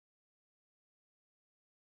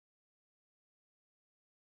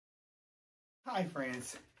Hi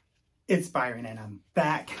friends, it's Byron and I'm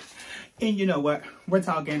back. And you know what? We're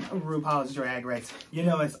talking RuPaul's Drag Race. You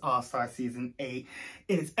know it's All-Stars Season 8.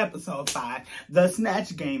 It's episode 5. The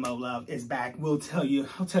Snatch Game of Love is back. I'll tell you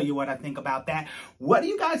what I think about that. What do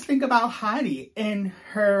you guys think about Heidi and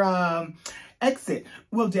her exit?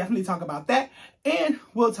 We'll definitely talk about that. And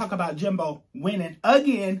we'll talk about Jimbo winning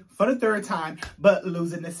again for the third time, but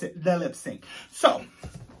losing the lip sync. So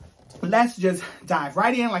let's just dive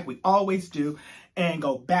right in like we always do and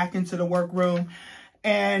go back into the workroom.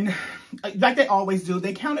 And like they always do,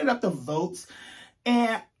 they counted up the votes.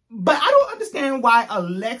 But I don't understand why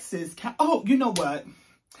Alexis, oh, you know what?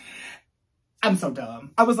 I'm so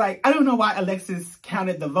dumb. I was like, I don't know why Alexis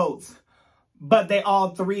counted the votes, but they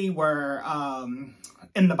all three were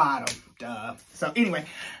in the bottom. Duh. So anyway,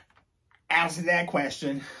 answer that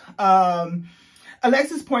question.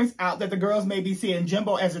 Alexis points out that the girls may be seeing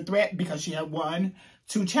Jimbo as a threat because she had won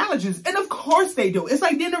 2 challenges. And of course they do. It's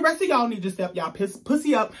like, then the rest of y'all need to step y'all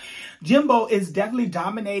pussy up. Jimbo is definitely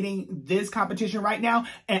dominating this competition right now.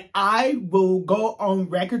 And I will go on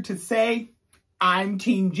record to say I'm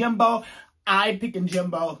Team Jimbo. I'm picking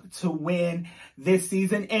Jimbo to win this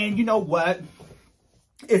season. And you know what?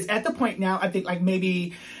 It's at the point now, I think like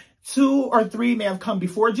maybe 2 or 3 may have come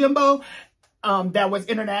before Jimbo. That was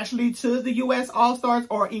internationally to the U.S. All-Stars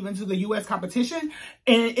or even to the U.S. competition.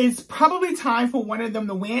 And it's probably time for one of them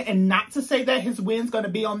to win. And not to say that his win's going to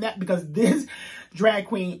be on that, because this drag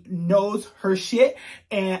queen knows her shit.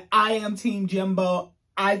 And I am Team Jimbo.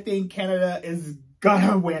 I think Canada is going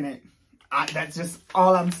to win it. That's just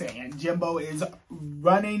all I'm saying. Jimbo is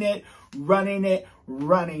running it.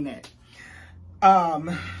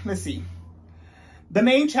 Let's see. The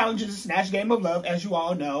main challenge is the Snatch Game of Love, as you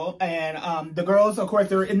all know. And the girls, of course,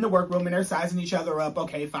 they're in the workroom and they're sizing each other up.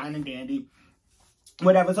 Okay, fine and dandy.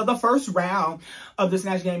 Whatever. So the first round of the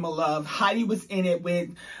Snatch Game of Love, Heidi was in it with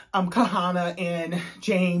Kahana and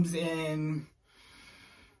James and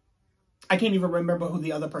I can't even remember who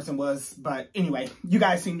the other person was. But anyway, you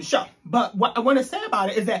guys seen the show. But what I want to say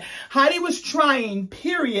about it is that Heidi was trying,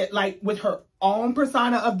 period, like with her own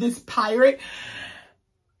persona of this pirate.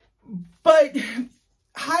 But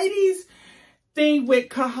Heidi's thing with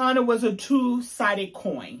Kahana was a 2-sided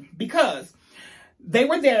coin, because they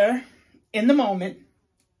were there in the moment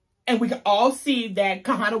and we could all see that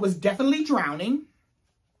Kahana was definitely drowning.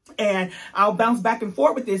 And I'll bounce back and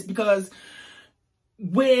forth with this because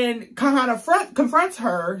when Kahana confronts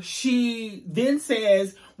her, she then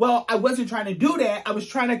says, well, I wasn't trying to do that. I was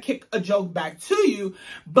trying to kick a joke back to you,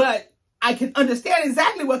 but I can understand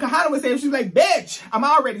exactly what Kahana was saying. She's like, bitch, I'm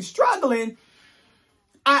already struggling.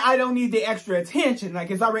 I don't need the extra attention.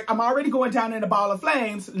 Like, I'm already going down in a ball of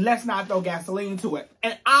flames. Let's not throw gasoline to it.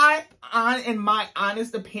 And in my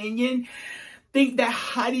honest opinion, think that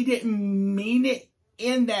Heidi didn't mean it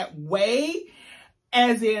in that way,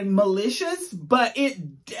 as in malicious, but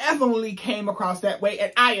it definitely came across that way.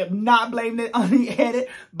 And I am not blaming it on the edit,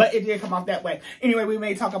 but it did come off that way. Anyway, we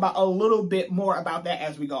may talk about a little bit more about that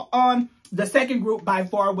as we go on. The second group by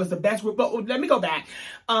far was the best group, but let me go back.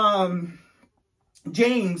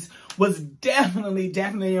 James was definitely,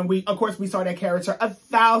 and of course we saw that character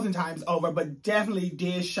 1,000 times over, but definitely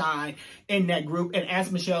did shine in that group. And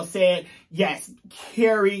as Michelle said, yes,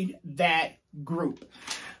 carried that group.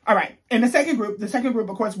 All right, and the second group,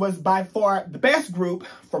 of course, was by far the best group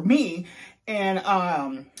for me. And,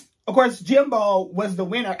 of course, Jimbo was the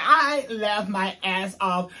winner. I laughed my ass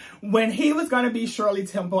off when he was going to be Shirley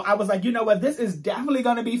Temple. I was like, you know what? This is definitely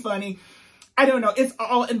going to be funny. I don't know. It's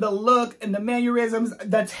all in the look and the mannerisms.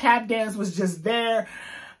 The tap dance was just there.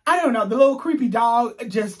 I don't know. The little creepy dog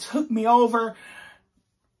just took me over.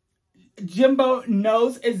 Jimbo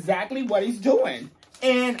knows exactly what he's doing.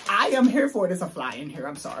 And I am here for it. There's a fly in here.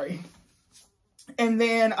 I'm sorry. And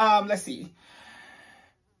then, let's see.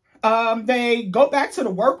 They go back to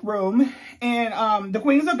the workroom and the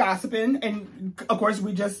queens are gossiping. And of course,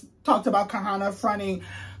 we just talked about Kahana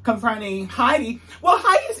confronting Heidi. Well,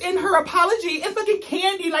 Heidi's in her apology and fucking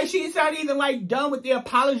Candy, like she's not even like done with the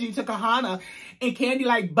apology to Kahana, and Candy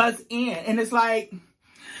like butts in. And it's like,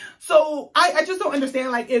 so I just don't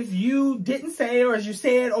understand, like, if you didn't say, or as you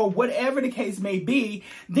said, or whatever the case may be,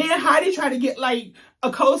 then Heidi tried to get, like,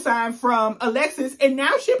 a cosign from Alexis, and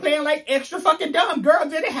now she's playing, like, extra fucking dumb. Girl,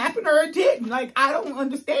 did it happen or it didn't? Like, I don't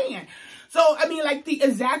understand. So, I mean, like, the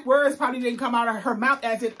exact words probably didn't come out of her mouth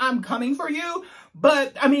as in, I'm coming for you.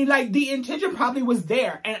 But, I mean, like, the intention probably was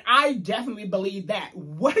there, and I definitely believe that.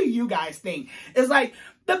 What do you guys think? It's like,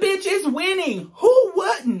 the bitch is winning. Who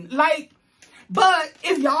wouldn't? Like, but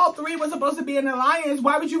if y'all three were supposed to be an alliance,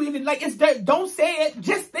 why would you even, like, don't say it,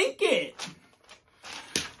 just think it.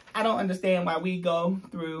 I don't understand why we go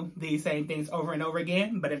through these same things over and over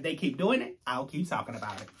again, but if they keep doing it, I'll keep talking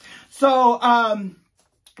about it. So,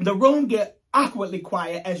 the room get awkwardly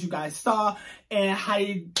quiet, as you guys saw, and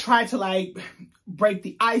Heidi tried to like break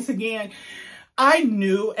the ice again. I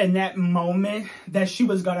knew in that moment that she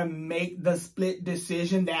was gonna make the split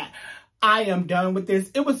decision that I am done with this.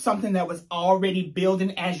 It was something that was already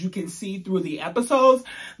building, as you can see through the episodes,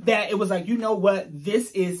 that it was like, you know what,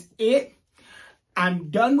 this is it. I'm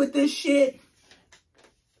done with this shit.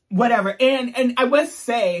 Whatever. And I must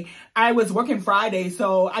say, I was working Friday,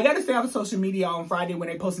 so I got to stay off of social media on Friday when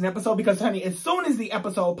they post an episode, because, honey, as soon as the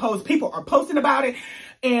episode posts, people are posting about it.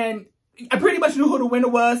 And I pretty much knew who the winner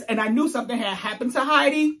was, and I knew something had happened to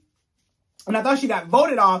Heidi. And I thought she got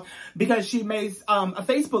voted off because she made a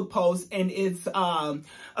Facebook post, and it's of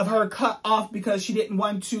her cut off because she didn't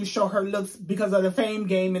want to show her looks because of the fame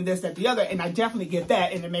game and this, that, the other. And I definitely get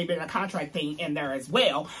that. And there may have been a contract thing in there as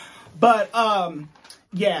well. But,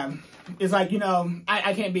 yeah, it's like, you know,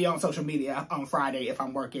 I can't be on social media on Friday if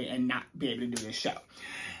I'm working and not be able to do this show.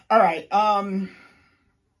 All right.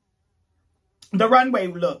 The runway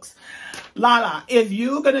looks. Lala, if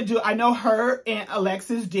you're going to do, I know her and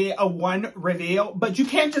Alexis did a one reveal, but you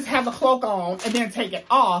can't just have the cloak on and then take it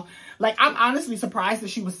off. Like, I'm honestly surprised that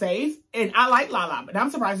she was safe. And I like Lala, but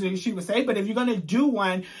I'm surprised that she was safe. But if you're going to do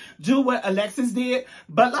one, do what Alexis did.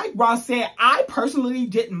 But like Ross said, I personally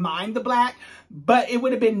didn't mind the black, but it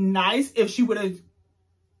would have been nice if she would have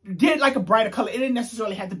did like a brighter color. It didn't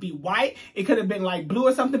necessarily have to be white. It could have been like blue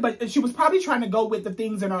or something, but she was probably trying to go with the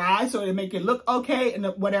things in her eyes so it'd make it look okay, and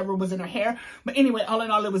whatever was in her hair. But anyway, all in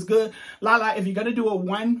all, it was good. Lala, if you're going to do a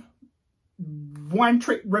one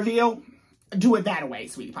trick reveal, do it that way,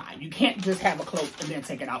 sweetie pie. You can't just have a cloak and then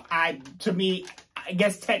take it off. To me, I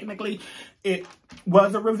guess technically it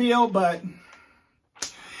was a reveal, but...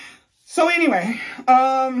 So anyway,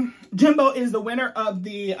 Jimbo is the winner of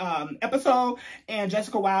the episode, and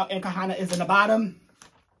Jessica Wilde and Kahana is in the bottom.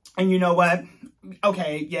 And you know what?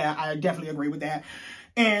 Okay, yeah, I definitely agree with that.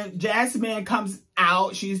 And Jasmine comes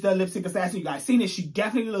out. She's the lip sync assassin. You guys seen it. She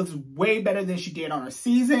definitely looks way better than she did on her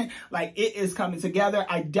season. Like, it is coming together.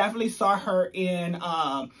 I definitely saw her in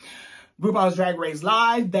RuPaul's Drag Race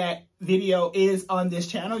Live. That video is on this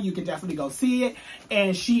channel. You can definitely go see it.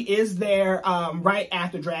 And she is there right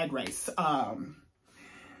after Drag Race.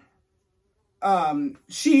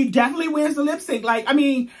 She definitely wins the lip sync. Like, I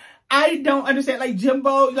mean, I don't understand, like,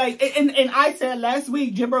 Jimbo, like, and I said last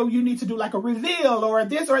week, Jimbo, you need to do like a reveal or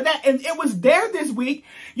this or that. And it was there this week.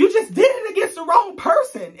 You just did it against the wrong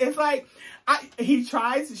person. It's like, she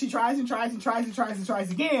tries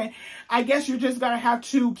again. I guess you're just going to have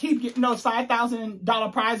to keep getting those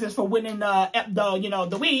 $5,000 prizes for winning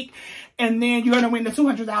the week. And then you're going to win the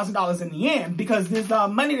 $200,000 in the end, because this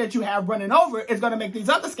money that you have running over is going to make these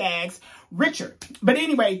other skags richer. But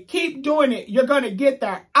anyway, keep doing it. You're going to get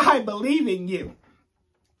there. I believe in you.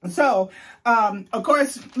 So, of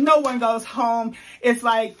course, no one goes home. It's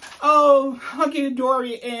like, oh, Hunky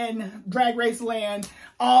Dory and Drag Race Land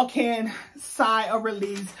all can sigh a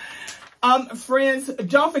release. Friends,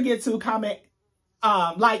 don't forget to comment,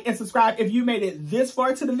 like, and subscribe if you made it this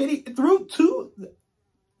far to the video,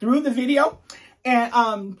 through the video.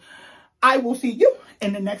 And I will see you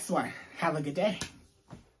in the next one. Have a good day.